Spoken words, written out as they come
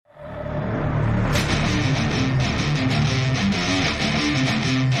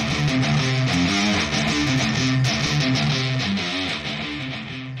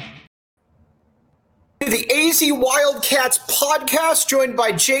to the AZ Wildcats Podcast, joined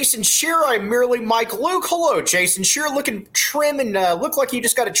by Jason Shear. I'm merely Mike Luke. Hello, Jason Shear, looking trim and look like you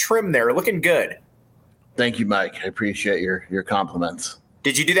just got a trim there. Looking good. Thank you, Mike. I appreciate your compliments.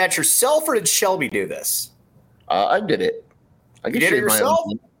 Did you do that yourself, or did Shelby do this? I did it. You did it yourself?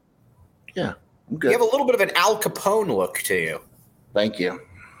 Yeah, I'm good. You have a little bit of an Al Capone look to you. Thank you.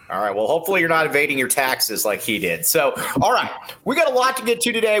 All right. Well, hopefully you're not evading your taxes like he did. So, all right. We got a lot to get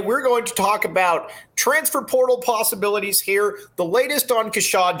to today. We're going to talk about transfer portal possibilities here, the latest on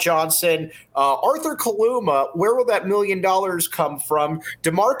Keshad Johnson, Arthur Kaluma, where will that $1 million come from,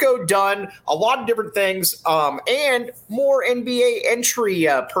 DeMarco Dunn, a lot of different things, and more NBA entry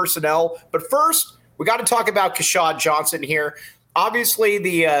personnel. But first, we got to talk about Keshad Johnson here. Obviously,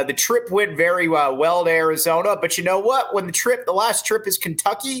 the trip went very well to Arizona, but you know what? When the last trip is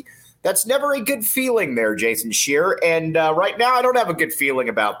Kentucky, that's never a good feeling there, Jason Shear. And right now, I don't have a good feeling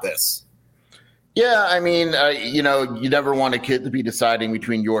about this. Yeah, I mean, you never want a kid to be deciding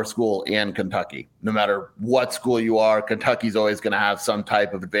between your school and Kentucky. No matter what school you are, Kentucky's always going to have some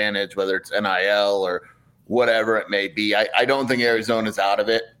type of advantage, whether it's NIL or whatever it may be. I don't think Arizona's out of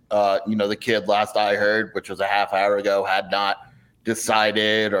it. The kid, last I heard, which was a half hour ago, had not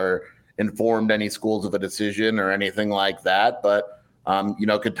decided or informed any schools of a decision or anything like that. But,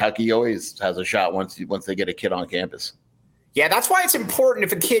 Kentucky always has a shot once they get a kid on campus. Yeah, that's why it's important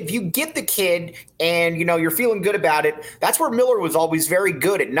if you get the kid and, you're feeling good about it. That's where Miller was always very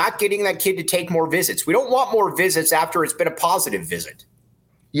good at not getting that kid to take more visits. We don't want more visits after it's been a positive visit.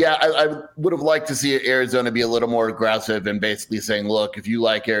 Yeah, I would have liked to see Arizona be a little more aggressive and basically saying, look, if you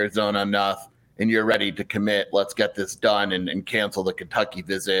like Arizona enough and you're ready to commit, let's get this done and cancel the Kentucky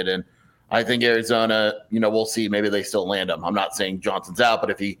visit. And I think Arizona, we'll see. Maybe they still land him. I'm not saying Johnson's out, but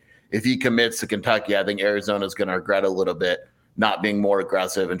if he commits to Kentucky, I think Arizona's going to regret a little bit not being more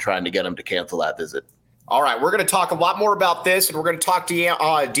aggressive and trying to get him to cancel that visit. All right, we're going to talk a lot more about this, and we're going to talk to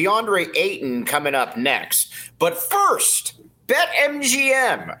DeAndre Ayton coming up next. But first,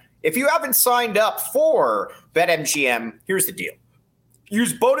 BetMGM. If you haven't signed up for BetMGM, here's the deal.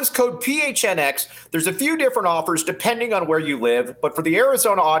 Use bonus code PHNX. There's a few different offers depending on where you live, but for the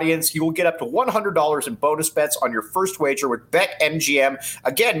Arizona audience, you will get up to $100 in bonus bets on your first wager with BetMGM.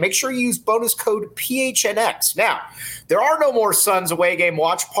 Again, make sure you use bonus code PHNX. Now, there are no more Suns away game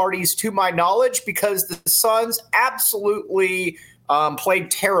watch parties to my knowledge because the Suns absolutely played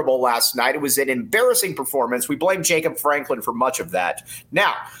terrible last night. It was an embarrassing performance. We blame Jacob Franklin for much of that.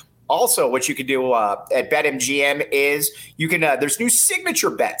 Now, also, what you can do at BetMGM is there's new signature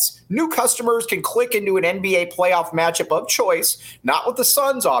bets. New customers can click into an NBA playoff matchup of choice, not with the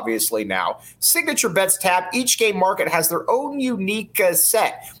Suns, obviously now. Signature bets tab. Each game market has their own unique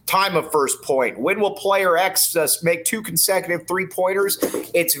set. Time of first point. When will player X make 2 consecutive three-pointers?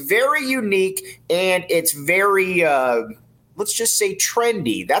 It's very unique, and it's very let's just say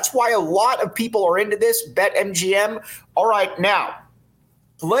trendy. That's why a lot of people are into this. BetMGM. All right, now,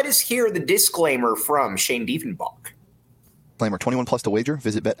 let us hear the disclaimer from Shane Diefenbach. Disclaimer, 21 plus to wager.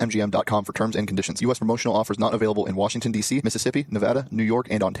 Visit BetMGM.com for terms and conditions. U.S. promotional offers not available in Washington, D.C., Mississippi, Nevada, New York,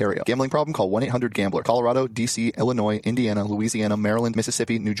 and Ontario. Gambling problem? Call 1-800-GAMBLER. Colorado, D.C., Illinois, Indiana, Louisiana, Maryland,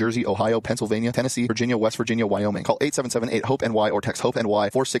 Mississippi, New Jersey, Ohio, Pennsylvania, Tennessee, Virginia, West Virginia, Wyoming. Call 877-8-HOPE-NY or text HOPE-NY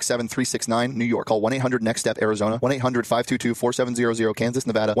 467-369, New York. Call 1-800-NEXT-STEP, Arizona. 1-800-522-4700, Kansas,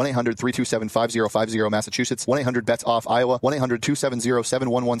 Nevada. 1-800-327-5050, Massachusetts. 1-800-BETS-OFF, Iowa.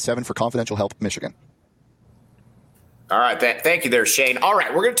 1-800-270-7117 for confidential help, Michigan. All right. Thank you there, Shane. All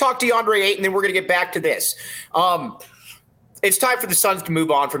right. We're going to talk to DeAndre Ayton, then we're going to get back to this. It's time for the Suns to move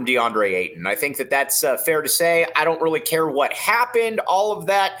on from DeAndre Ayton. I think that's fair to say. I don't really care what happened, all of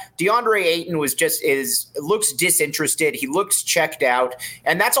that. DeAndre Ayton looks disinterested. He looks checked out.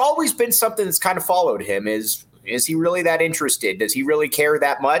 And that's always been something that's kind of followed him is he really that interested? Does he really care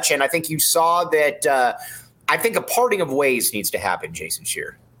that much? And I think you saw that I think a parting of ways needs to happen, Jason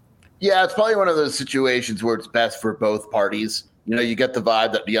Shear. Yeah, it's probably one of those situations where it's best for both parties. You get the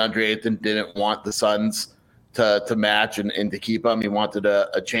vibe that DeAndre Ayton didn't want the Suns to match and to keep him. He wanted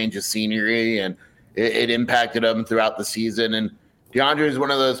a change of scenery, and it impacted him throughout the season. And DeAndre is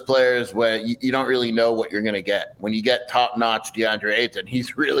one of those players where you don't really know what you're going to get. When you get top-notch DeAndre Ayton,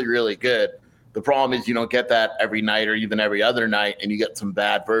 he's really, really good. The problem is you don't get that every night or even every other night, and you get some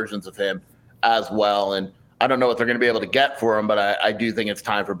bad versions of him as well. And I don't know what they're going to be able to get for him, but I do think it's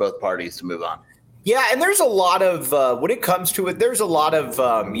time for both parties to move on. Yeah, and there's a lot of when it comes to it, there's a lot of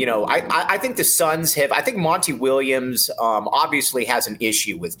I think the Suns have. I think Monty Williams obviously has an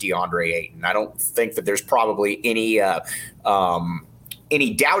issue with DeAndre Ayton. I don't think that there's probably any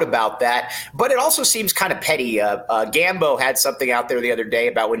any doubt about that. But it also seems kind of petty. Gambo had something out there the other day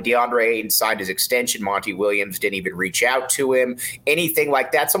about when DeAndre Ayton signed his extension, Monty Williams didn't even reach out to him, anything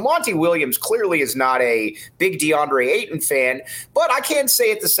like that. So Monty Williams clearly is not a big DeAndre Ayton fan. But I can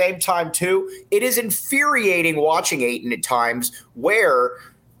say at the same time, too, it is infuriating watching Ayton at times where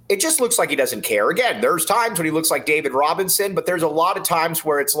it just looks like he doesn't care. Again, there's times when he looks like David Robinson, but there's a lot of times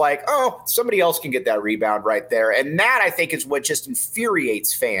where it's like, oh, somebody else can get that rebound right there. And that, I think, is what just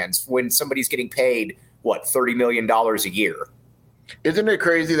infuriates fans when somebody's getting paid, $30 million a year. Isn't it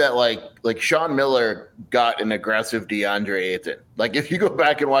crazy that like Sean Miller got an aggressive DeAndre Ayton? Like if you go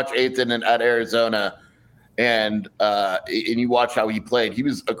back and watch Ayton at Arizona and you watch how he played, he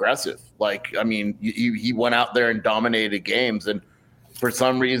was aggressive. Like, I mean, he went out there and dominated games. And for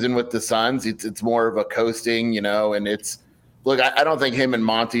some reason with the Suns, it's more of a coasting, and I don't think him and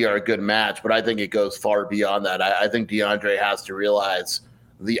Monty are a good match, but I think it goes far beyond that. I think DeAndre has to realize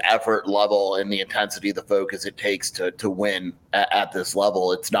the effort level and the intensity, the focus it takes to win at this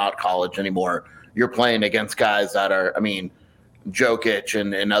level. It's not college anymore. You're playing against guys that are, Jokic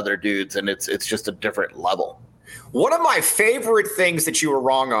and other dudes, and it's just a different level. One of my favorite things that you were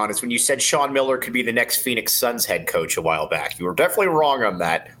wrong on is when you said Sean Miller could be the next Phoenix Suns head coach a while back. You were definitely wrong on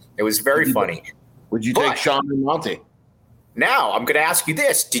that. It was very funny. Would you take Sean and Monty? Now, I'm going to ask you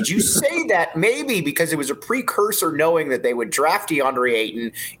this. Did you say that maybe because it was a precursor knowing that they would draft DeAndre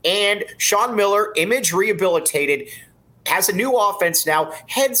Ayton and Sean Miller, image rehabilitated, has a new offense now,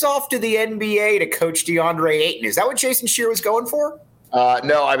 heads off to the NBA to coach DeAndre Ayton? Is that what Jason Scheer was going for?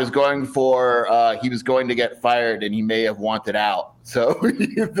 No, I was going for he was going to get fired and he may have wanted out. So,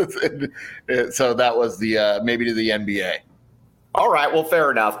 so that was the maybe to the NBA. All right, well,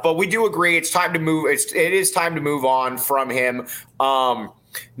 fair enough. But we do agree it's time to move. It is time to move on from him. Now,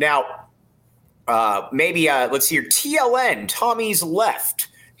 maybe let's see here. TLN, Tommy's Left,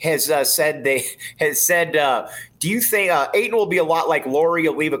 has said. Do you think Ayton will be a lot like Laurie?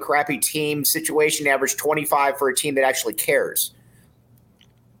 You'll leave a crappy team situation, average 25 for a team that actually cares.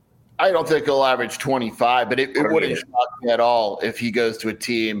 I don't think he'll average 25, but it wouldn't shock me at all if he goes to a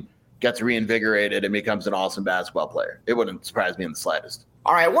team, gets reinvigorated, and becomes an awesome basketball player. It wouldn't surprise me in the slightest.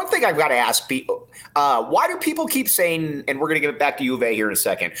 All right, one thing I've got to ask people, why do people keep saying, and we're going to get back to U of A here in a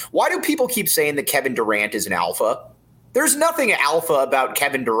second, why do people keep saying that Kevin Durant is an alpha? There's nothing alpha about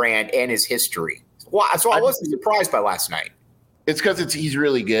Kevin Durant and his history. So I wasn't surprised by last night. It's because he's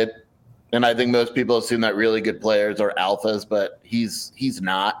really good, and I think most people assume that really good players are alphas, but he's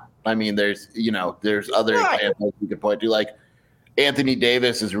not. I mean, there's other examples you could point to. Like Anthony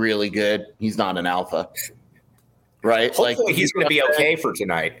Davis is really good. He's not an alpha, right? Hopefully he's going to be okay for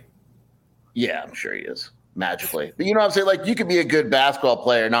tonight. Yeah, I'm sure he is magically. But you know what I'm saying? Like you could be a good basketball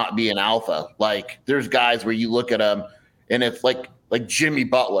player, not be an alpha. Like there's guys where you look at them, and if like Jimmy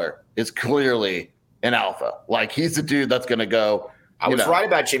Butler is clearly an alpha. Like he's the dude that's going to go. I was right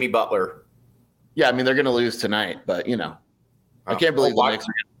about Jimmy Butler. Yeah, I mean they're going to lose tonight, but I can't believe the Knicks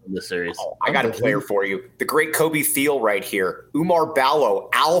are going to win this series. I got a player for you. The great Kobe Thiel right here. Umar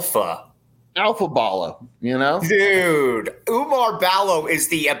Ballo, alpha. Alpha Ballo, Dude, Umar Ballo is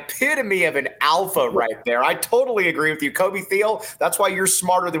the epitome of an alpha right there. I totally agree with you. Kobe Thiel, that's why you're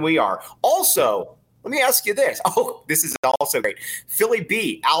smarter than we are. Also, let me ask you this. Oh, this is also great. Philly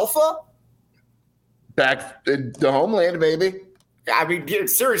B, alpha? Back in the homeland, maybe. I mean,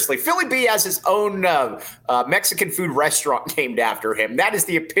 seriously, Philly B has his own Mexican food restaurant named after him. That is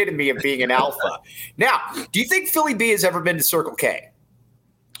the epitome of being an alpha. Now, do you think Philly B has ever been to Circle K?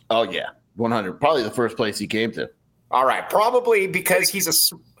 Oh, yeah, 100. Probably the first place he came to. All right, probably because he's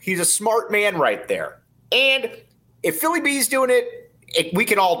a smart man right there. And if Philly B's doing it, we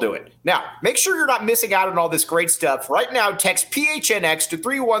can all do it. Now, make sure you're not missing out on all this great stuff. Right now, text PHNX to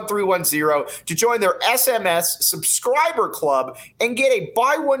 31310 to join their SMS subscriber club and get a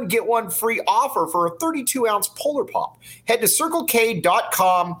buy one, get one free offer for a 32-ounce Polar Pop. Head to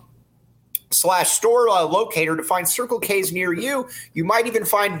CircleK.com/store locator to find Circle K's near you. You might even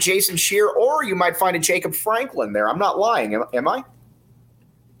find Jason Scheer, or you might find a Jacob Franklin there. I'm not lying, am I?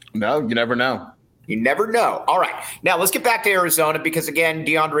 No, you never know. You never know. All right. Now let's get back to Arizona because, again,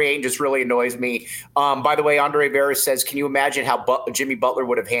 DeAndre Ayton just really annoys me. By the way, Andre Veras says, can you imagine how Jimmy Butler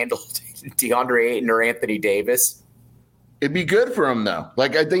would have handled DeAndre Ayton or Anthony Davis? It'd be good for him, though.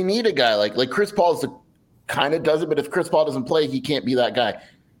 Like, they need a guy. Like Chris Paul kind of does it, but if Chris Paul doesn't play, he can't be that guy.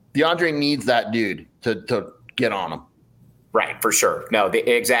 DeAndre needs that dude to get on him. Right, for sure. No,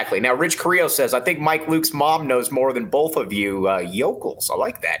 exactly. Now, Rich Carrillo says, I think Mike Luke's mom knows more than both of you yokels. I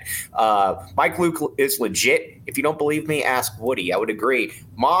like that. Mike Luke is legit. If you don't believe me, ask Woody. I would agree.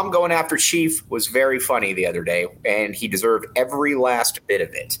 Mom going after Chief was very funny the other day, and he deserved every last bit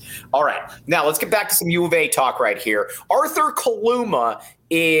of it. All right. Now, let's get back to some U of A talk right here. Arthur Kaluma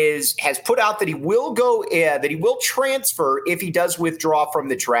has put out that he will transfer if he does withdraw from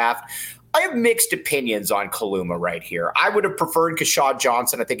the draft. I have mixed opinions on Kaluma right here. I would have preferred Keshad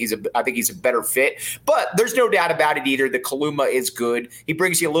Johnson. I think he's a better fit, but there's no doubt about it either that Kaluma is good. He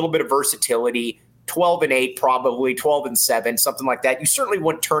brings you a little bit of versatility. 12-8, probably 12-7, something like that. You certainly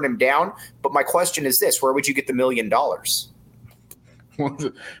wouldn't turn him down. But my question is this: where would you get the $1 million? PHNX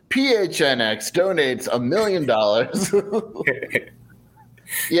donates $1 million.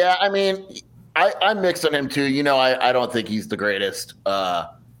 Yeah, I mean, I'm mixed on him too. I don't think he's the greatest.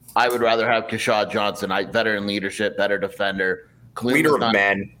 I would rather have Keshad Johnson, veteran leadership, better defender. Kaluma's leader of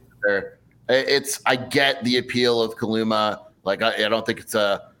men. I get the appeal of Kaluma. Like, I don't think it's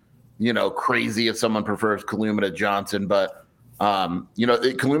crazy if someone prefers Kaluma to Johnson, but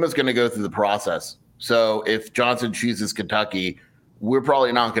Kaluma's going to go through the process. So if Johnson chooses Kentucky, we're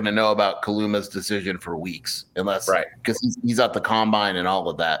probably not going to know about Kaluma's decision for weeks, because he's at the combine and all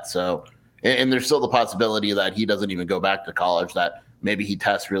of that. So, and there's still the possibility that he doesn't even go back to college, that maybe he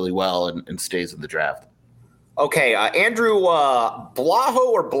tests really well and stays in the draft. Okay, Andrew Blaho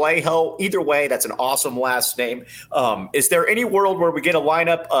or Blaho, either way, that's an awesome last name. Is there any world where we get a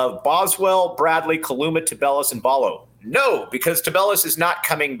lineup of Boswell, Bradley, Kaluma, Tabellis, and Ballo? No, because Tabellis is not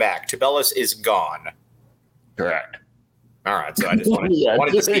coming back. Tabellis is gone. Correct. All right, so I just wanted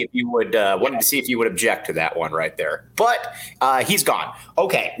to see if you would object to that one right there. But he's gone.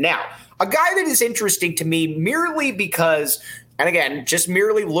 Okay, now a guy that is interesting to me merely because. And again, just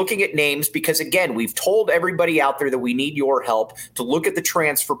merely looking at names because, again, we've told everybody out there that we need your help to look at the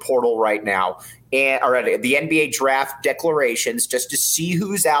transfer portal right now or at the NBA draft declarations just to see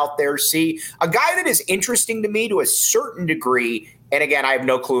who's out there. See, a guy that is interesting to me to a certain degree, and again, I have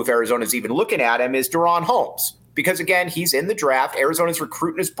no clue if Arizona's even looking at him, is Deron Holmes. Because, again, he's in the draft. Arizona's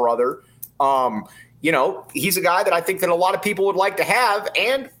recruiting his brother. He's a guy that I think that a lot of people would like to have,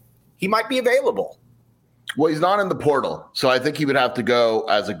 and he might be available. Well, he's not in the portal, so I think he would have to go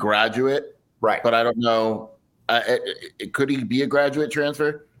as a graduate. Right. But I don't know. Could he be a graduate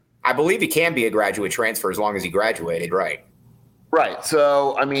transfer? I believe he can be a graduate transfer as long as he graduated, right? Right.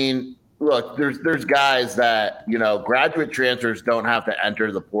 So, I mean, look, there's guys that, graduate transfers don't have to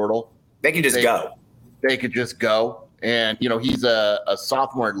enter the portal. They can just go. They could just go. And, he's a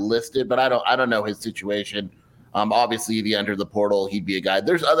sophomore listed, but I don't know his situation. Obviously, if he entered the portal, he'd be a guy.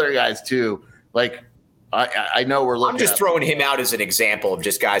 There's other guys, too. Like, I know we're looking. I'm just throwing him out as an example of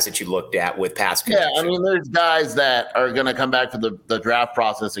just guys that you looked at with past connections. Yeah, I mean, there's guys that are going to come back to the draft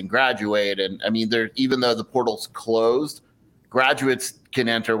process and graduate. And, I mean, even though the portal's closed, graduates can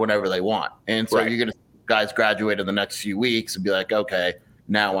enter whenever they want. And so you're going to guys graduate in the next few weeks and be like, okay,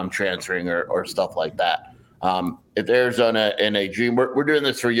 now I'm transferring or stuff like that. If Arizona in a dream, we're doing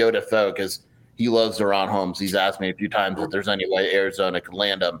this for Yoda Tho because he loves Deron Holmes. He's asked me a few times if there's any way Arizona could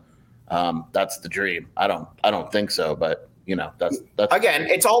land him. That's the dream. I don't think so, but that's again,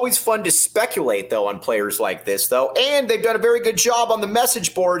 it's always fun to speculate though on players like this though. And they've done a very good job on the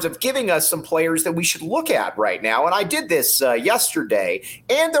message boards of giving us some players that we should look at right now. And I did this yesterday,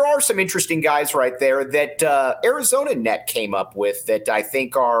 and there are some interesting guys right there that Arizona Net came up with that I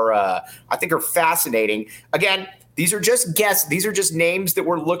think are fascinating. Again, these are just guesses. These are just names that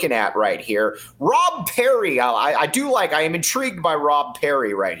we're looking at right here. Rob Perry. I am intrigued by Rob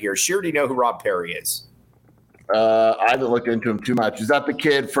Perry right here. Sure, do you know who Rob Perry is? I haven't looked into him too much. Is that the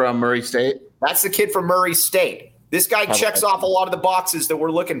kid from Murray State? That's the kid from Murray State. This guy checks off a lot of the boxes that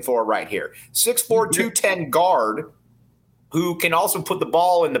we're looking for right here. 6'4", 210 guard who can also put the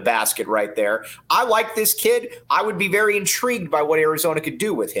ball in the basket right there. I like this kid. I would be very intrigued by what Arizona could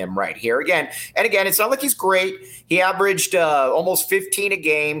do with him right here. Again, it's not like he's great. He averaged almost 15 a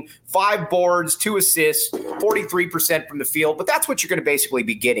game, 5 boards, 2 assists, 43% from the field. But that's what you're going to basically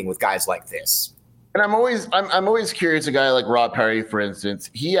be getting with guys like this. And I'm always curious. A guy like Rob Perry, for instance,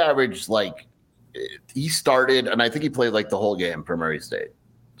 he averaged he started, and I think he played the whole game for Murray State.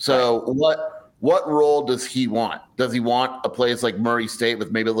 So what role does he want? Does he want a place like Murray State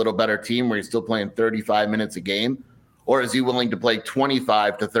with maybe a little better team where he's still playing 35 minutes a game? Or is he willing to play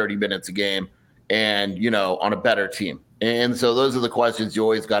 25 to 30 minutes a game and, on a better team? And so those are the questions you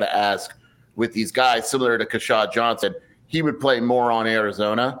always got to ask with these guys. Similar to Keshad Johnson, he would play more on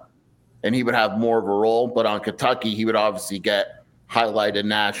Arizona and he would have more of a role. But on Kentucky, he would obviously get highlighted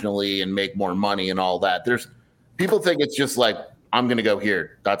nationally and make more money and all that. people think it's just like, I'm going to go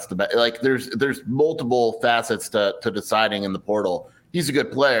here. That's the best. Like there's multiple facets to deciding in the portal. He's a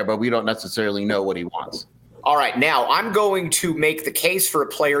good player, but we don't necessarily know what he wants. All right, now I'm going to make the case for a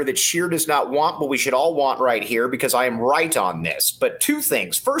player that Sheer does not want, but we should all want right here because I am right on this. But two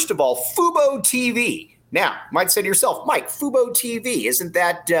things. First of all, Fubo TV. Now, you might say to yourself, Mike, Fubo TV, isn't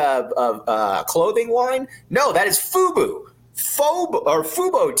that a clothing line? No, that is Fubo. Fubo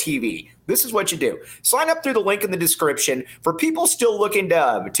TV. This is what you do. Sign up through the link in the description. For people still looking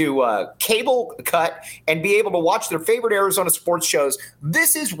to cable cut and be able to watch their favorite Arizona sports shows,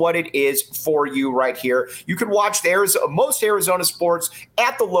 this is what it is for you right here. You can watch most Arizona sports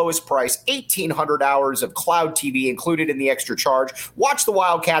at the lowest price, 1,800 hours of cloud TV included in the extra charge. Watch the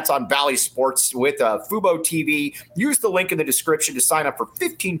Wildcats on Valley Sports with Fubo TV. Use the link in the description to sign up for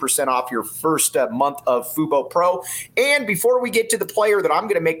 15% off your first month of Fubo Pro. And before we get to the player that I'm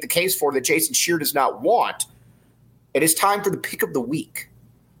going to make the case for that Jason Sheer does not want, it is time for the pick of the week.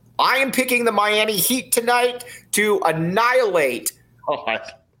 I am picking the Miami Heat tonight to annihilate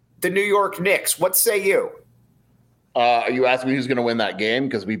the New York Knicks. What say you? Are you asking me who's going to win that game?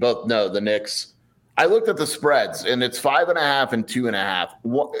 Because we both know the Knicks. I looked at the spreads, and it's 5.5 and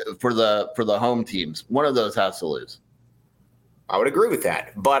 2.5 for the home teams. One of those has to lose. I would agree with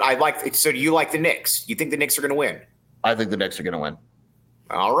that, but so do you like the Knicks? You think the Knicks are going to win? I think the Knicks are going to win.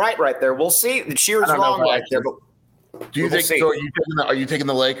 All right, there. We'll see. The Sheer's wrong right there. Do you think so? Are you taking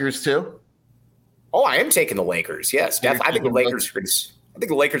the Lakers too? Oh, I am taking the Lakers. Yes, I think the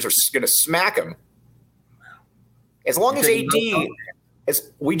Lakers are going to smack them. As long as AD,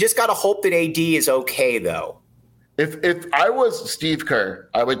 we just got to hope that AD is okay, though. If I was Steve Kerr,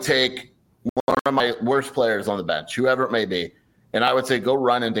 I would take one of my worst players on the bench, whoever it may be, and I would say go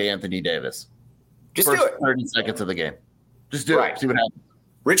run into Anthony Davis. Just do it. 30 seconds of the game. Just do it. See what happens.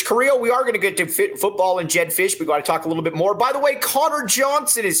 Rich Carrillo, we are going to get to football and Jed Fish. We got to talk a little bit more. By the way, Connor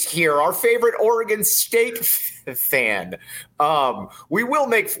Johnson is here, our favorite Oregon State fan. We will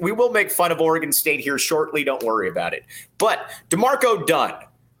make fun of Oregon State here shortly. Don't worry about it. But DeMarco Dunn,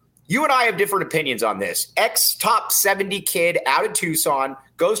 you and I have different opinions on this. Ex-top 70 kid out of Tucson,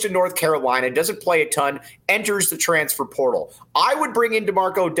 goes to North Carolina, doesn't play a ton, enters the transfer portal. I would bring in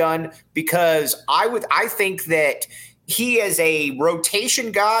DeMarco Dunn because I think that he is a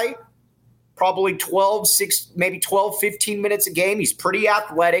rotation guy, probably 12, 15 minutes a game. He's pretty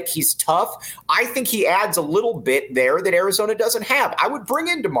athletic. He's tough. I think he adds a little bit there that Arizona doesn't have. I would bring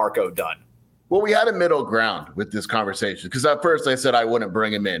in DeMarco Dunn. Well, we had a middle ground with this conversation because at first I said I wouldn't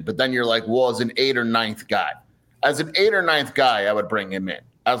bring him in. But then you're like, well, as an 8th or 9th guy. As an 8th or 9th guy, I would bring him in.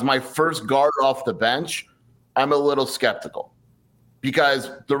 As my first guard off the bench, I'm a little skeptical. Because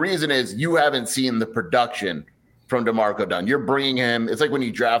the reason is you haven't seen the production from DeMarco Dunn. You're bringing him, it's like when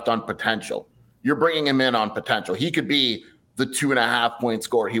you draft on potential. You're bringing him in on potential. He could be the 2.5-point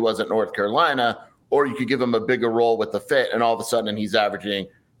scorer he was at North Carolina, or you could give him a bigger role with the fit, and all of a sudden he's averaging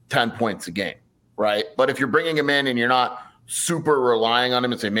 10 points a game, right? But if you're bringing him in and you're not super relying on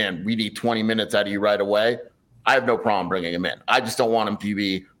him and say, man, we need 20 minutes out of you right away, I have no problem bringing him in. I just don't want him to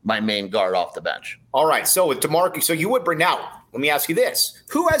be my main guard off the bench. All right, so with DeMarco, so you would bring, now, let me ask you this.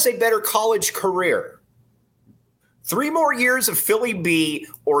 Who has a better college career? 3 more years of Philly B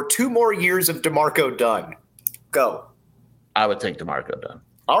or 2 more years of DeMarco Dunn? Go. I would take DeMarco Dunn.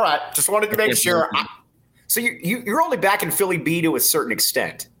 All right. Just wanted to make sure. So you're only back in Philly B to a certain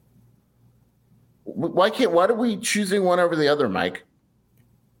extent. Why are we choosing one over the other, Mike?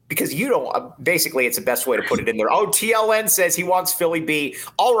 Because you don't. Basically, it's the best way to put it in there. Oh, TLN says he wants Philly B.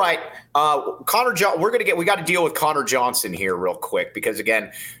 All right, Connor Johnson. We got to deal with Connor Johnson here real quick because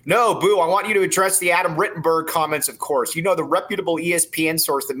again, no, boo. I want you to address the Adam Rittenberg comments. Of course, you know the reputable ESPN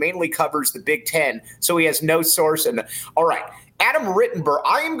source that mainly covers the Big Ten, so he has no source. And all right, Adam Rittenberg.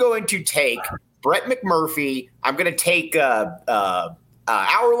 I am going to take Brett McMurphy. I'm going to take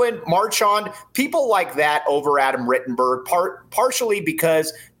Auerland, Marchand, people like that over Adam Rittenberg, partially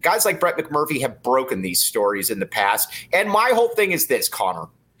because guys like Brett McMurphy have broken these stories in the past. And my whole thing is this, Connor.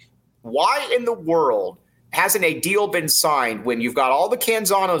 Why in the world hasn't a deal been signed when you've got all the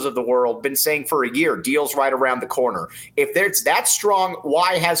Canzanos of the world been saying for a year, deal's right around the corner? If it's that strong,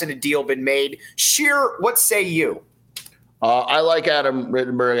 why hasn't a deal been made? Sheer, what say you? I like Adam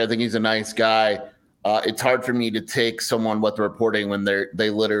Rittenberg. I think he's a nice guy. It's hard for me to take someone with reporting when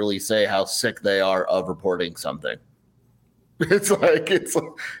they literally say how sick they are of reporting something. And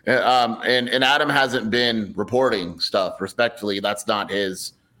Adam hasn't been reporting stuff. Respectfully, that's not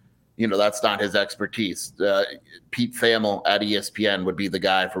his expertise. Pete Thamel at ESPN would be the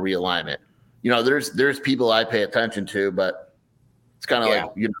guy for realignment. There's people I pay attention to, but it's kind of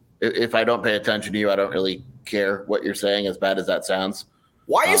like, if I don't pay attention to you, I don't really care what you're saying, as bad as that sounds.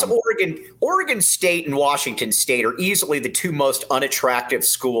 Why is Oregon State and Washington State are easily the two most unattractive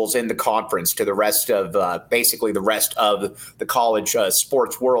schools in the conference to the rest of basically the rest of the college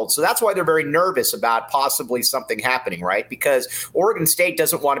sports world? So that's why they're very nervous about possibly something happening, right? Because Oregon State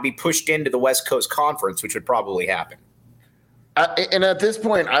doesn't want to be pushed into the West Coast Conference, which would probably happen. And at this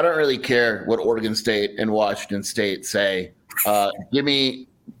point, I don't really care what Oregon State and Washington State say. Give me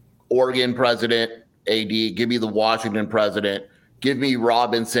Oregon president, AD. Give me the Washington president. Give me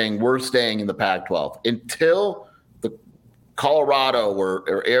Robin saying we're staying in the Pac-12 until the Colorado or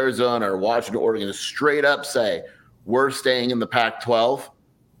Arizona or Washington, Oregon straight up say we're staying in the Pac-12.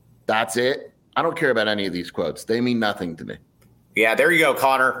 That's it. I don't care about any of these quotes. They mean nothing to me. Yeah, there you go,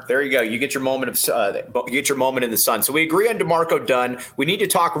 Connor. There you go. You get your moment in the sun. So we agree on DeMarco Dunn. We need to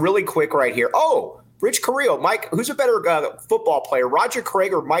talk really quick right here. Oh, Rich Carrillo, Mike, who's a better football player, Roger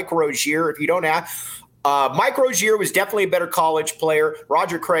Craig or Mike Rozier? If you don't ask. Mike Rozier was definitely a better college player.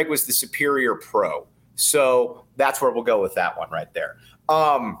 Roger Craig was the superior pro. So that's where we'll go with that one right there.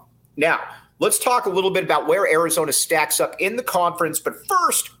 Now, let's talk a little bit about where Arizona stacks up in the conference. But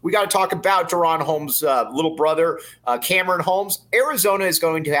first, we got to talk about Deron Holmes' little brother, Cameron Holmes. Arizona is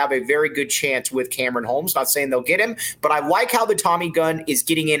going to have a very good chance with Cameron Holmes. Not saying they'll get him, but I like how the Tommy gun is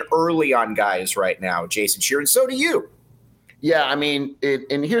getting in early on guys right now, Jason Shearer, and so do you. Yeah, I mean,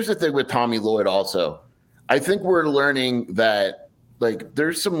 and here's the thing with Tommy Lloyd also. I think we're learning that, like,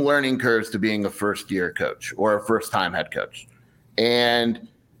 there's some learning curves to being a first-year coach or a first-time head coach. And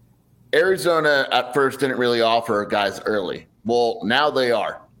Arizona at first didn't really offer guys early. Well, now they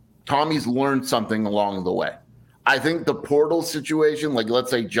are. Tommy's learned something along the way. I think the portal situation, like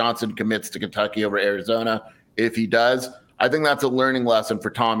let's say Johnson commits to Kentucky over Arizona. If he does, I think that's a learning lesson for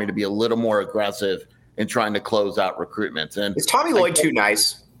Tommy to be a little more aggressive in trying to close out recruitments. And is Tommy Lloyd too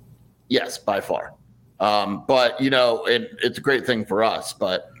nice? Yes, by far. But, it's a great thing for us.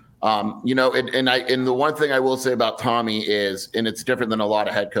 But, and the one thing I will say about Tommy is, and it's different than a lot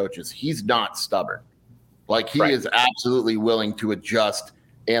of head coaches, he's not stubborn. Like, he is absolutely willing to adjust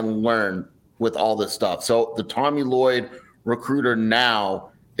and learn with all this stuff. So the Tommy Lloyd recruiter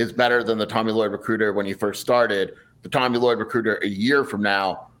now is better than the Tommy Lloyd recruiter when he first started. The Tommy Lloyd recruiter a year from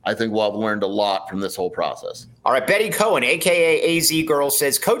now, I think we'll have learned a lot from this whole process. All right, Betty Cohen, a.k.a. AZ Girl,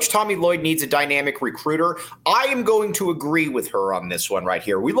 says, Coach Tommy Lloyd needs a dynamic recruiter. I am going to agree with her on this one right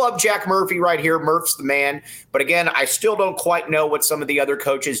here. We love Jack Murphy right here. Murph's the man. But again, I still don't quite know what some of the other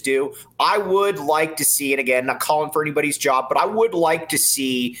coaches do. I would like to see, and again, not calling for anybody's job, but I would like to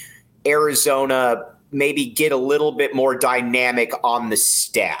see Arizona maybe get a little bit more dynamic on the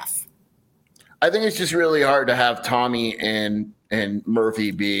staff. I think it's just really hard to have Tommy and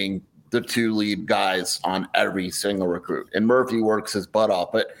Murphy being the two lead guys on every single recruit. And Murphy works his butt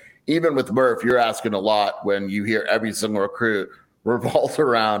off. But even with Murph, you're asking a lot when you hear every single recruit revolve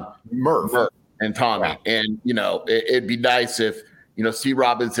around Murph and Tommy. Right. And, it'd be nice if, Steve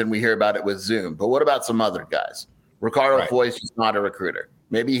Robinson, we hear about it with Zoom. But what about some other guys? Ricardo Foy's just not a recruiter.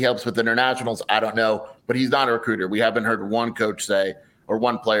 Maybe he helps with internationals. I don't know. But he's not a recruiter. We haven't heard one coach say or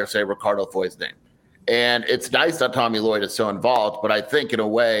one player say Ricardo Foy's name. And it's nice that Tommy Lloyd is so involved, but I think in a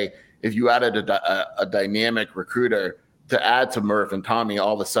way, if you added a dynamic recruiter to add to Murph and Tommy,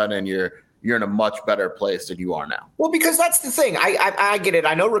 all of a sudden you're in a much better place than you are now. Well, because that's the thing. I get it.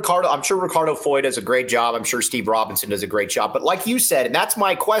 I know I'm sure Ricardo Foy does a great job. I'm sure Steve Robinson does a great job. But like you said, and that's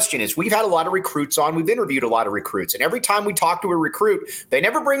my question, is we've had a lot of recruits on. We've interviewed a lot of recruits. And every time we talk to a recruit, they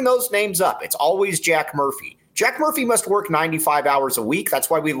never bring those names up. It's always Jack Murphy. Jack Murphy must work 95 hours a week. That's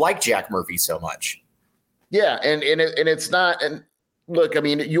why we like Jack Murphy so much. Yeah, and it's not. And look, I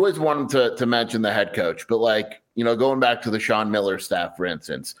mean, you always want him to mention the head coach, but going back to the Sean Miller staff, for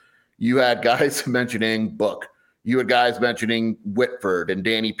instance, you had guys mentioning Book, you had guys mentioning Whitford and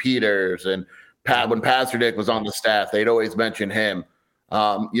Danny Peters, and when Pasternak was on the staff, they'd always mention him.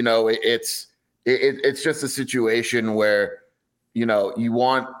 It's just a situation where you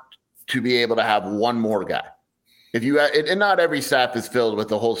want to be able to have one more guy. If you and not every staff is filled with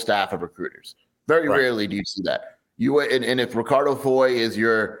the whole staff of recruiters. Very rarely do you see that. And if Ricardo Foy is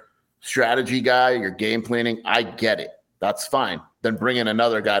your strategy guy, your game planning, I get it. That's fine. Then bring in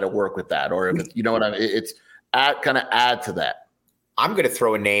another guy to work with that. Or if it's, what I mean, it's kind of add to that. I'm going to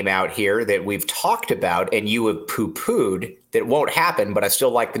throw a name out here that we've talked about and you have poo-pooed that won't happen, but I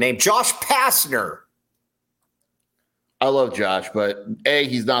still like the name. Josh Pastner. I love Josh, but A,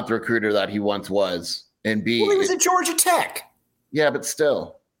 he's not the recruiter that he once was. And B, he was at Georgia Tech. Yeah, but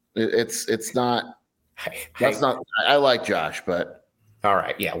still. It's not. That's not. I like Josh, but All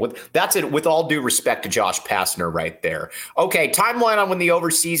right. Yeah. That's it. With all due respect to Josh Pastner right there. Okay. Timeline on when the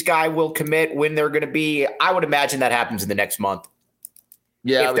overseas guy will commit, when they're going to be. I would imagine that happens in the next month.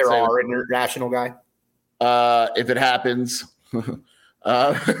 Yeah. If there are an international guy. If it happens,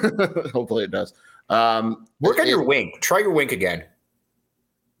 hopefully it does. Work on your wink. Try your wink again.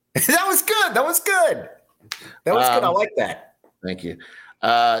 That was good. That was good. I like that. Thank you.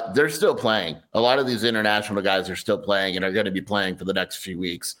 They're still playing. A lot of these international guys are still playing and are going to be playing for the next few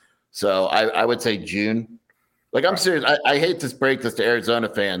weeks. So I would say June. Like, I'm serious. I hate to break this to Arizona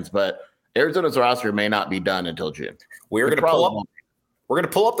fans, but Arizona's roster may not be done until June. We're going to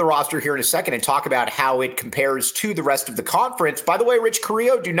pull up the roster here in a second and talk about how it compares to the rest of the conference. By the way, Rich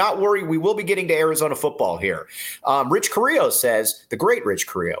Carrillo, do not worry. We will be getting to Arizona football here. Rich Carrillo says, the great Rich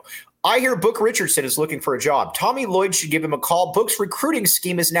Carrillo, I hear Book Richardson is looking for a job. Tommy Lloyd should give him a call. Book's recruiting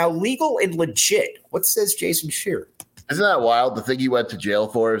scheme is now legal and legit. What says Jason Scheer? Isn't that wild? The thing he went to jail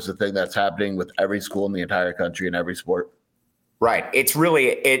for is the thing that's happening with every school in the entire country in every sport. Right. It's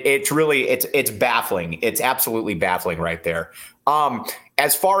baffling. It's absolutely baffling right there.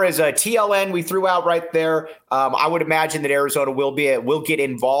 As far as TLN we threw out right there, I would imagine that Arizona will get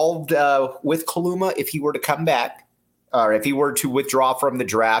involved with Kaluma if he were to come back. Or if he were to withdraw from the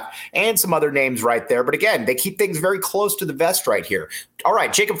draft, and some other names right there. But again, they keep things very close to the vest right here. All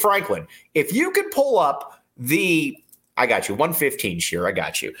right, Jacob Franklin, if you could pull up I got you, 115, Scheer, I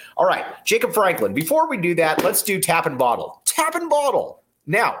got you. All right, Jacob Franklin, before we do that, let's do Tap and Bottle. Tap and Bottle.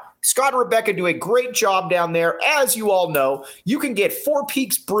 Now, Scott and Rebecca do a great job down there. As you all know, you can get Four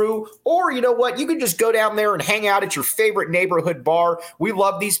Peaks Brew, or you know what? You can just go down there and hang out at your favorite neighborhood bar. We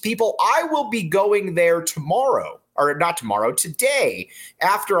love these people. I will be going there today,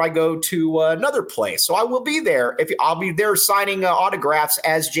 after I go to another place. So I will be there. I'll be there signing autographs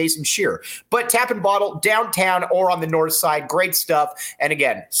as Jason Scheer. But Tap and Bottle downtown or on the north side, great stuff. And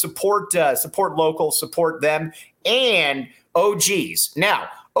again, support local, support them, and OGs. Now,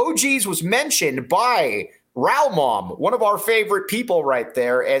 OGs was mentioned by Ralmom, one of our favorite people right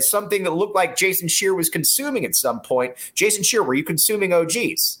there, as something that looked like Jason Scheer was consuming at some point. Jason Scheer, were you consuming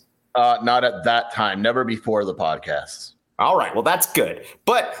OGs? Not at that time, never before the podcast. All right, well, that's good.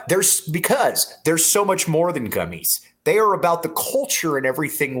 But there's so much more than gummies. They are about the culture and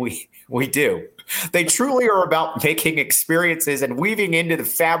everything we do. They truly are about making experiences and weaving into the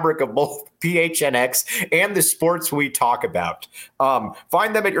fabric of both PHNX and the sports we talk about.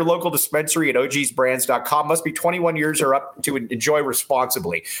 Find them at your local dispensary at ogsbrands.com. Must be 21 years or up to enjoy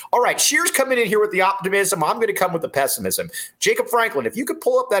responsibly. All right, Scheer's coming in here with the optimism. I'm going to come with the pessimism. Jacob Franklin, if you could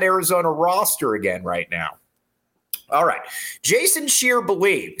pull up that Arizona roster again right now. All right, Jason Scheer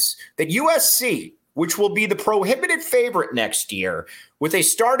believes that USC, which will be the prohibited favorite next year, with a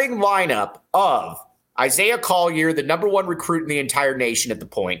starting lineup of Isaiah Collier, the number one recruit in the entire nation at the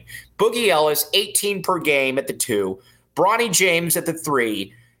point, Boogie Ellis, 18 per game at the 2, Bronny James at the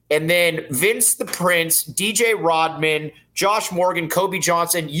 3, and then Vince the Prince, DJ Rodman, Josh Morgan, Kobe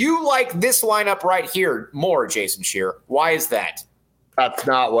Johnson. You like this lineup right here more, Jason Scheer. Why is that? That's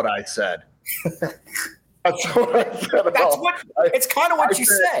not what I said. That's what I said. It's kind of what you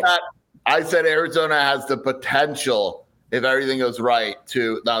said. I said Arizona has the potential, if everything goes right,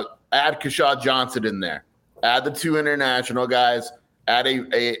 to now add Keshad Johnson in there, add the 2 international guys, add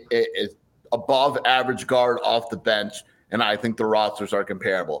a above average guard off the bench, and I think the rosters are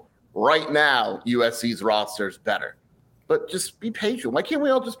comparable. Right now, USC's roster is better, but just be patient. Why can't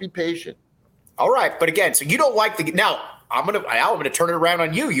we all just be patient? All right, but again, so you don't like now. I'm gonna turn it around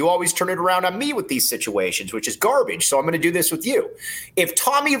on you. You always turn it around on me with these situations, which is garbage. So I'm gonna do this with you. If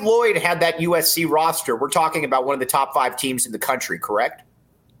Tommy Lloyd had that USC roster, we're talking about one of the top 5 teams in the country, correct?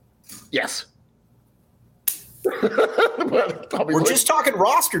 Yes. We're just talking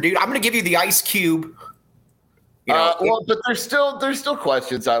roster, dude. I'm gonna give you the ice cube. But there's still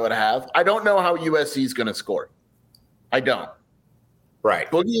questions I would have. I don't know how USC is gonna score. I don't.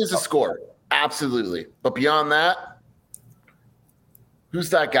 Right. Boogie is a scorer, absolutely. But beyond that, who's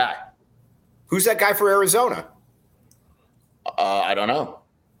that guy? Who's that guy for Arizona? I don't know.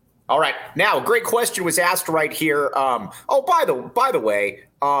 All right. Now, a great question was asked right here. By the way,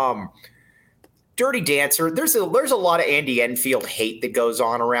 Dirty Dancer, there's a lot of Andy Enfield hate that goes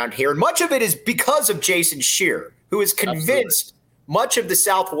on around here. And much of it is because of Jason Scheer, who is convinced much of the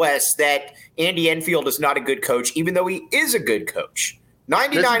Southwest that Andy Enfield is not a good coach, even though he is a good coach.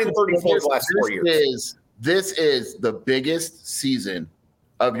 99 and 34 the last 4 years. This is the biggest season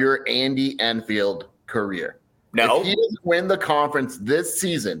of your Andy Enfield career. No. If he doesn't win the conference this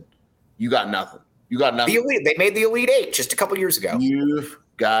season, you got nothing. You got nothing. They made the Elite Eight just a couple years ago. You've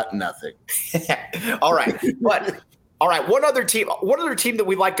got nothing. All right. But All right, one other team that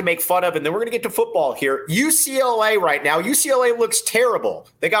we like to make fun of, and then we're going to get to football here. UCLA right now. UCLA looks terrible.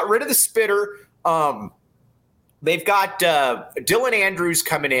 They got rid of the spitter. They've got Dylan Andrews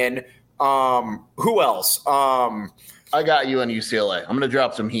coming in. Who else? I got you on UCLA. I'm going to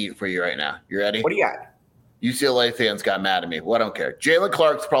drop some heat for you right now. You ready? What do you got? UCLA fans got mad at me. Well, I don't care. Jalen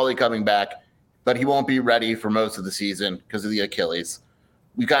Clark's probably coming back, but he won't be ready for most of the season because of the Achilles.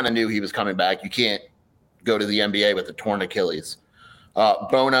 We kind of knew he was coming back. You can't go to the NBA with a torn Achilles.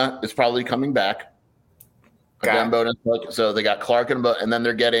 Bona is probably coming back. Again, Bona. So they got Clark and then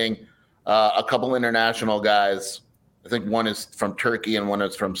they're getting a couple international guys. I think one is from Turkey and one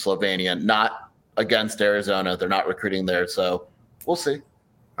is from Slovenia. Not against Arizona. They're not recruiting there. So we'll see.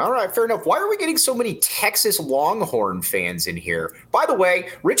 All right, fair enough. Why are we getting so many Texas Longhorn fans in here? By the way,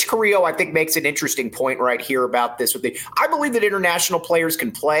 Rich Carrillo, I think, makes an interesting point right here about this. I believe that international players can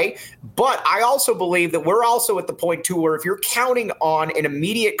play, but I also believe that we're also at the point, too, where if you're counting on an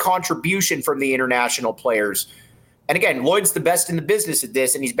immediate contribution from the international players, and again, Lloyd's the best in the business at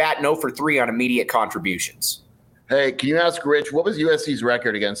this, and he's batting 0 for 3 on immediate contributions. Hey, can you ask Rich, what was USC's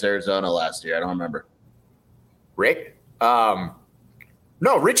record against Arizona last year? I don't remember. Rick?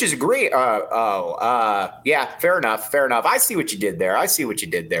 No, Rich is agree. Yeah, fair enough. I see what you did there.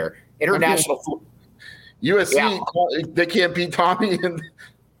 International USC, yeah. They can't beat Tommy. And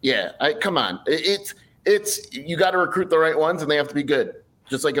come on. It's you got to recruit the right ones, and they have to be good,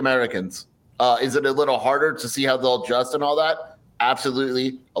 just like Americans. Is it a little harder to see how they'll adjust and all that?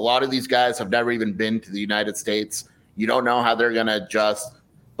 Absolutely. A lot of these guys have never even been to the United States. You don't know how they're going to adjust,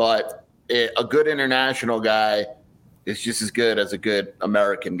 but a good international guy is just as good as a good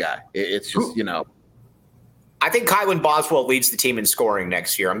American guy. It's just, I think Kylan Boswell leads the team in scoring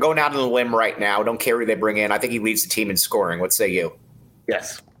next year. I'm going out on a limb right now. Don't care who they bring in. I think he leads the team in scoring. What say you?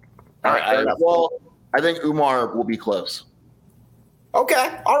 Yes. All right. I think Umar will be close.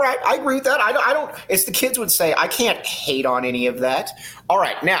 Okay. All right. I agree with that. I don't, as the kids would say, I can't hate on any of that. All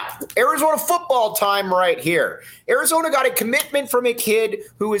right. Now, Arizona football time right here. Arizona got a commitment from a kid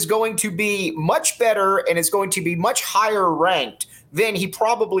who is going to be much better and is going to be much higher ranked than he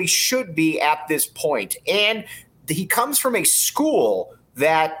probably should be at this point. And he comes from a school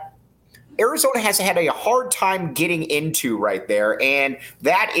that Arizona has had a hard time getting into right there, and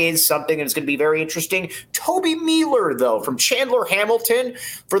that is something that's going to be very interesting. Toby Mealer, though, from Chandler Hamilton,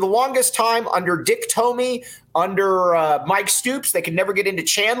 for the longest time under Dick Tomey, under Mike Stoops, they could never get into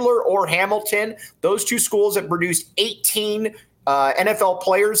Chandler or Hamilton. Those two schools have produced 18 NFL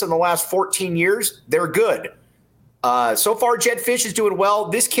players in the last 14 years. They're good. So far, Jed Fish is doing well.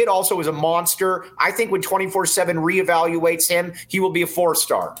 This kid also is a monster. I think when 24/7 reevaluates him, he will be a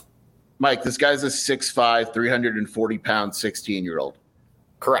 4-star. Mike, this guy's a 6'5", 340-pound, 16-year-old.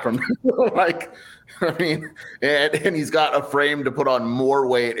 Correct. And he's got a frame to put on more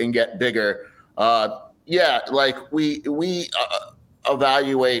weight and get bigger. We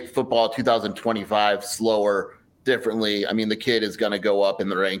evaluate football 2025 slower, differently. I mean, the kid is going to go up in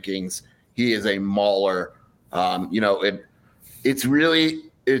the rankings. He is a mauler.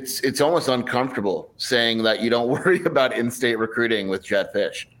 It's almost uncomfortable saying that you don't worry about in-state recruiting with Jed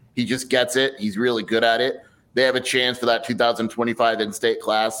Fish. He just gets it. He's really good at it. They have a chance for that 2025 in-state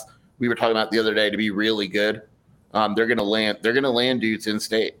class we were talking about the other day to be really good. They're going to land dudes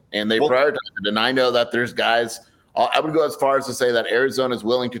in-state, and they prioritize it. And I know that there's guys. I would go as far as to say that Arizona is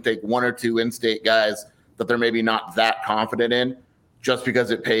willing to take one or two in-state guys that they're maybe not that confident in, just because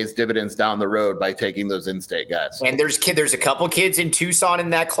it pays dividends down the road by taking those in-state guys. And there's a couple kids in Tucson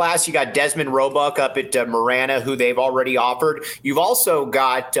in that class. You got Desmond Roebuck up at Marana, who they've already offered. You've also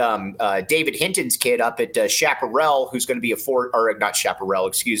got David Hinton's kid up at Chaparral, who's going to be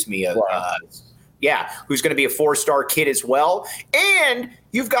who's going to be a 4-star kid as well. And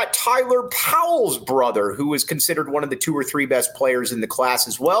you've got Tyler Powell's brother, who is considered one of the 2 or 3 best players in the class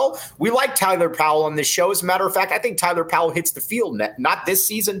as well. We like Tyler Powell on this show. As a matter of fact, I think Tyler Powell hits the field not this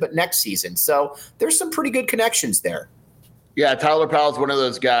season, but next season. So there's some pretty good connections there. Yeah, Tyler Powell's one of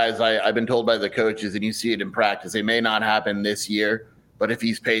those guys I've been told by the coaches, and you see it in practice. It may not happen this year, but if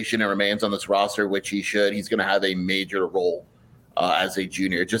he's patient and remains on this roster, which he should, he's going to have a major role as a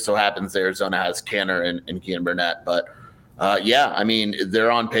junior. It just so happens Arizona has Tanner and Kean Burnett. But, they're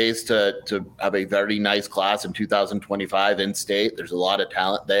on pace to have a very nice class in 2025 in-state. There's a lot of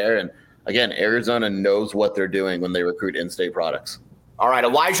talent there. And, again, Arizona knows what they're doing when they recruit in-state products. All right,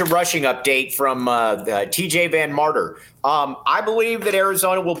 Elijah Rushing update from TJ Van Martyr. I believe that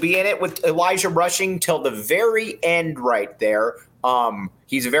Arizona will be in it with Elijah Rushing till the very end right there.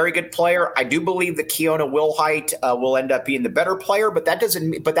 He's a very good player. I do believe that Keona Wilhite will end up being the better player, but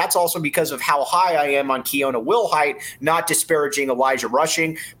that's also because of how high I am on Keona Wilhite, not disparaging Elijah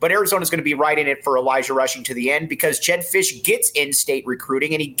Rushing. But Arizona's going to be right in it for Elijah Rushing to the end because Jed Fish gets in-state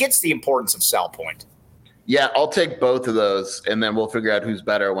recruiting and he gets the importance of Sal Point. Yeah, I'll take both of those, and then we'll figure out who's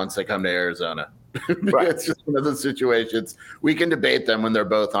better once they come to Arizona. Right. It's just one of those situations. We can debate them when they're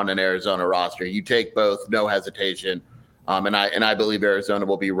both on an Arizona roster. You take both, no hesitation, and I believe Arizona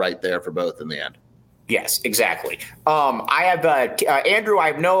will be right there for both in the end. Yes, exactly. I have Andrew. I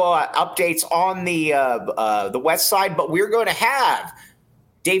have no updates on the west side, but we're going to have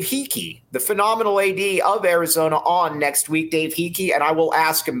Dave Hickey, the phenomenal AD of Arizona, on next week. Dave Hickey, and I will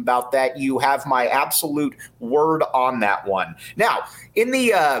ask him about that. You have my absolute word on that one. Now, in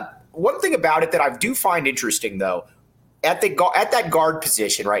the one thing about it that I do find interesting, though, at that guard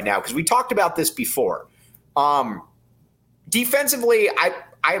position right now, because we talked about this before. Defensively, I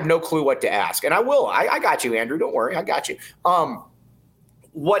have no clue what to ask, and I will. I got you, Andrew. Don't worry, I got you.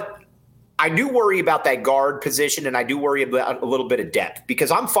 What I do worry about that guard position, and I do worry about a little bit of depth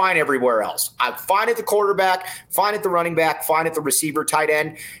because I'm fine everywhere else. I'm fine at the quarterback, fine at the running back, fine at the receiver, tight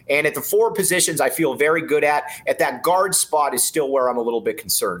end, and at the four positions I feel very good at. At that guard spot is still where I'm a little bit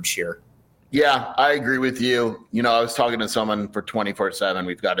concerned, Sheer. Yeah, I agree with you. You know, I was talking to someone for 24/7.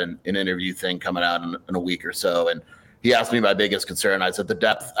 We've got an interview thing coming out in a week or so, and he asked me my biggest concern. I said the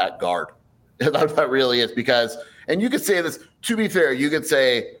depth at guard. That really is because, and you could say this, to be fair, you could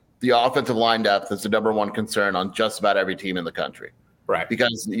say the offensive line depth is the number one concern on just about every team in the country. Right.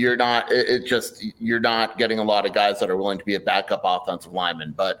 Because you're not getting a lot of guys that are willing to be a backup offensive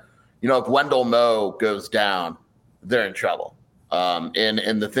lineman. But, you know, if Wendell Moe goes down, they're in trouble.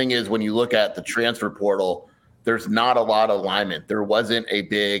 And the thing is, when you look at the transfer portal, there's not a lot of linemen. There wasn't a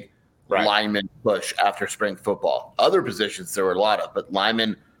big lineman push after spring football. Other positions there were a lot of, but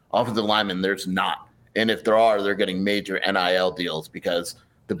linemen, offensive linemen, there's not. And if there are, they're getting major NIL deals because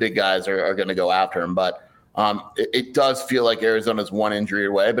the big guys are going to go after him. But it does feel like Arizona's one injury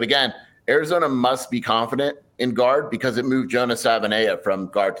away. But again, Arizona must be confident in guard because it moved Jonas Savanea from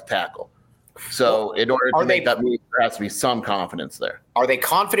guard to tackle. So in order to make that move, there has to be some confidence there. Are they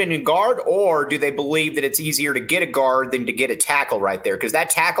confident in guard, or do they believe that it's easier to get a guard than to get a tackle right there? Because that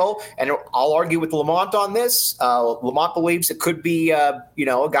tackle, and I'll argue with Lamont on this, Lamont believes it could be a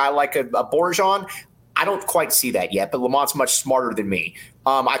guy like a Borjan. I don't quite see that yet, but Lamont's much smarter than me.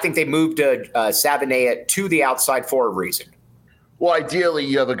 I think they moved Savanea to the outside for a reason. Well, ideally,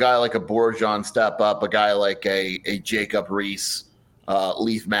 you have a guy like a Borjan step up, a guy like a Jacob Reese,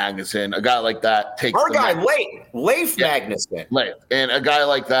 Leif Magnuson, a guy like that takes Leif Magnuson. And a guy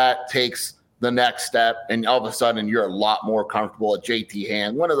like that takes the next step, and all of a sudden you're a lot more comfortable at JT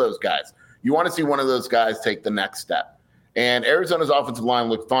Hand, one of those guys. You want to see one of those guys take the next step. And Arizona's offensive line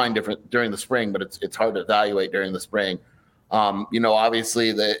looked fine during the spring, but it's hard to evaluate during the spring.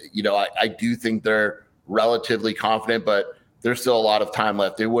 Obviously I do think they're relatively confident, but there's still a lot of time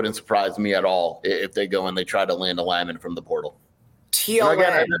left. It wouldn't surprise me at all if they go and they try to land a lineman from the portal.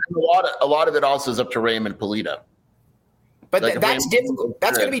 TLN. A lot of it also is up to Raymond Polito. But that's difficult.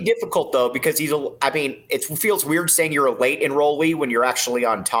 That's going to be difficult, though, because it feels weird saying you're a late enrollee when you're actually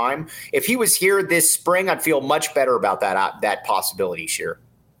on time. If he was here this spring, I'd feel much better about that possibility, sure.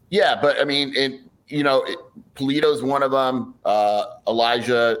 Yeah, but Polito's one of them.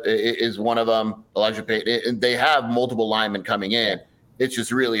 Elijah is one of them. Elijah Payton. And they have multiple linemen coming in. It's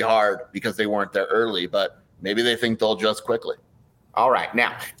just really hard because they weren't there early, but maybe they think they'll adjust quickly. All right.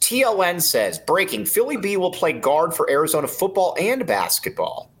 Now, TLN says, breaking, Philly B will play guard for Arizona football and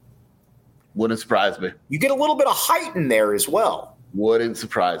basketball. Wouldn't surprise me. You get a little bit of height in there as well. Wouldn't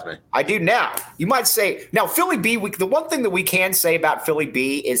surprise me. I do now. You might say, now, Philly B, the one thing that we can say about Philly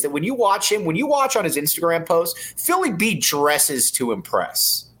B is that when you watch him, when you watch on his Instagram posts, Philly B dresses to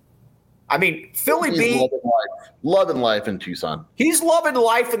impress. I mean, Philly B. Loving life in Tucson. He's loving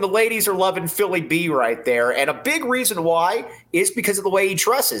life, and the ladies are loving Philly B right there. And a big reason why is because of the way he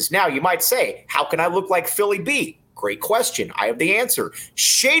dresses. Now, you might say, how can I look like Philly B? Great question. I have the answer.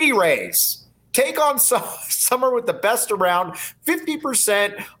 Shady Rays. Take on summer with the best around,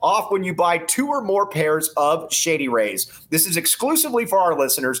 50% off when you buy 2 or more pairs of Shady Rays. This is exclusively for our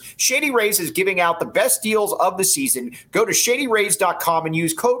listeners. Shady Rays is giving out the best deals of the season. Go to shadyrays.com and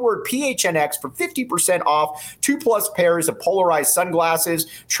use code word PHNX for 50% off 2+ pairs of polarized sunglasses.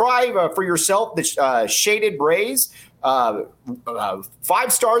 Try for yourself the Shaded Rays. 5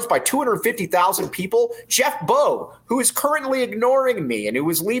 stars by 250,000 people. Jeff Bowe, who is currently ignoring me and who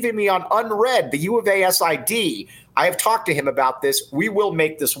is leaving me on unread, the U of A SID. I have talked to him about this. We will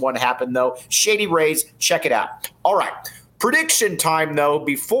make this one happen, though. Shady Rays, check it out. All right. Prediction time, though,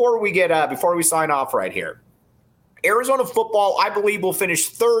 before we sign off right here. Arizona football, I believe, will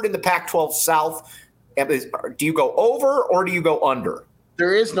finish 3rd in the Pac-12 South. Do you go over or do you go under?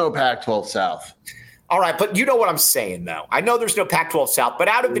 There is no Pac-12 South. All right, but you know what I'm saying, though. I know there's no Pac-12 South, but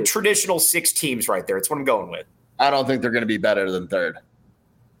out of the traditional 6 teams right there, it's what I'm going with. I don't think they're going to be better than 3rd.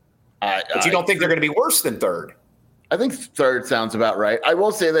 But you don't think they're going to be worse than 3rd? I think 3rd sounds about right. I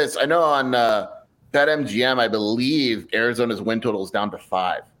will say this. I know on BetMGM, I believe Arizona's win total is down to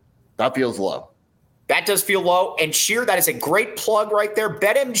 5. That feels low. That does feel low. And Sheer, that is a great plug right there.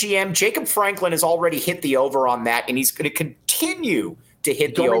 BetMGM, Jacob Franklin has already hit the over on that, and he's going to continue to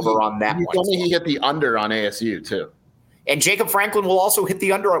hit the over on that one. He told me he hit the under on ASU, too. And Jacob Franklin will also hit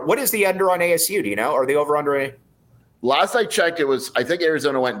the under. What is the under on ASU? Do you know? Or the over under? Last I checked, it was, I think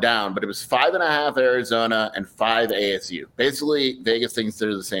Arizona went down, but it was 5.5 Arizona and 5 ASU. Basically, Vegas thinks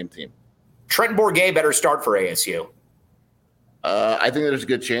they're the same team. Trenton Bourguet better start for ASU. I think there's a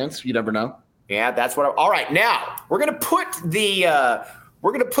good chance. You never know. Yeah, that's what. All right, now we're gonna put the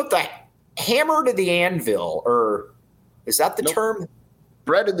hammer to the anvil, or is that the term?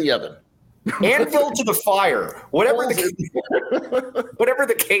 Bread in the oven. Anvil to the fire. Whatever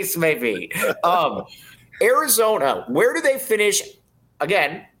the case may be. Arizona, where do they finish?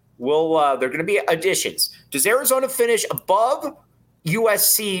 Again, they're going to be additions. Does Arizona finish above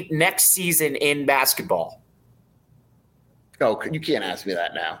USC next season in basketball? Oh, you can't ask me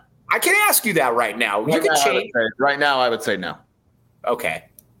that now. I can ask you that right now. You can change. Right now, I would say no. Okay.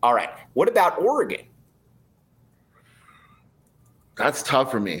 All right. What about Oregon? That's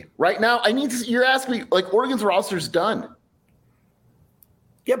tough for me. Right now, you're asking me, like, Oregon's roster's done.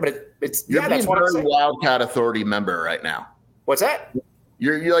 Yeah, but that's being what I'm very Wildcat Authority member right now. What's that?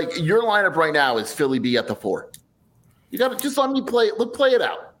 You're like, your lineup right now is Philly B at the 4. You got to just let me play. Let's play it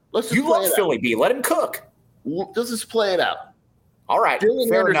out. You love Philly B. Let him cook. Let's just play it out. All right. Dylan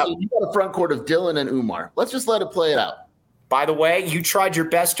fair Anderson, enough. you got a front court of Dylan and Umar. Let's just let it play it out. By the way, you tried your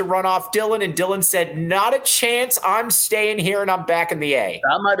best to run off Dylan, and Dylan said, not a chance. I'm staying here, and I'm back in the A.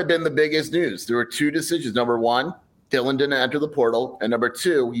 That might have been the biggest news. There were 2 decisions. Number 1, Dylan didn't enter the portal. And number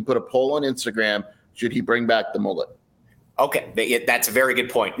 2, he put a poll on Instagram. Should he bring back the mullet? Okay, that's a very good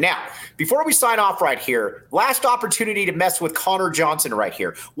point. Now, before we sign off right here, last opportunity to mess with Keshad Johnson right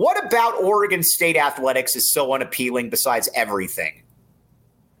here. What about Oregon State athletics is so unappealing besides everything?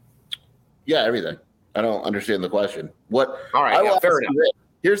 Yeah, everything. I don't understand the question. All right, fair enough.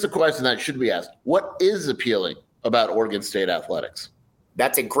 Here's the question that should be asked. What is appealing about Oregon State athletics?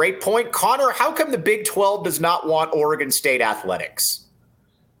 That's a great point. Connor, how come the Big 12 does not want Oregon State athletics?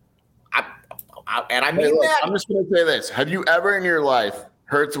 I mean that. I'm just going to say this. Have you ever in your life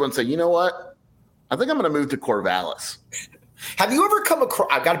heard someone say, you know what? I think I'm going to move to Corvallis. Have you ever come across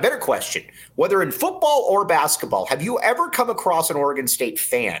 – I've got a better question. Whether in football or basketball, have you ever come across an Oregon State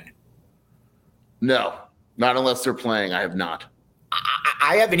fan? No, not unless they're playing. I have not.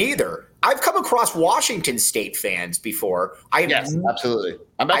 I haven't either. I've come across Washington State fans before. Yes, absolutely.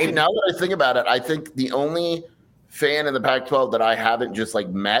 Now that I think about it, I think the only fan in the Pac-12 that I haven't just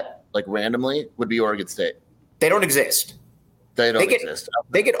met randomly would be Oregon State. They don't exist. They don't exist.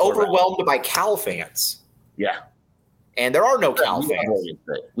 They get overwhelmed by Cal fans. Yeah. And there are no Cal fans.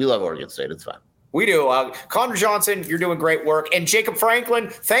 We love Oregon State. It's fine. We do. Keshad Johnson, you're doing great work. And Jacob Franklin,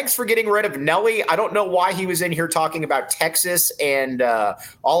 thanks for getting rid of Nelly. I don't know why he was in here talking about Texas and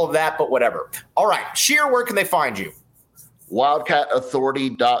all of that, but whatever. All right. Sheer, where can they find you?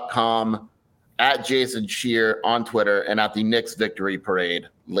 WildcatAuthority.com, at Jason Sheer on Twitter, and at the Knicks Victory Parade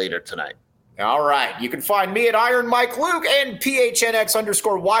later tonight. All right. You can find me at Iron Mike Luke and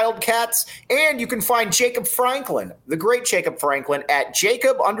PHNX_Wildcats. And you can find Jacob Franklin, the great Jacob Franklin, at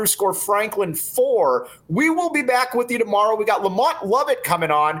Jacob_Franklin4. We will be back with you tomorrow. We got Lamont Lovett coming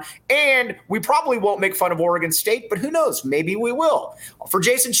on, and we probably won't make fun of Oregon State, but who knows? Maybe we will. For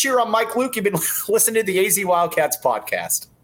Jason Sheer, I'm Mike Luke. You've been listening to the AZ Wildcats podcast.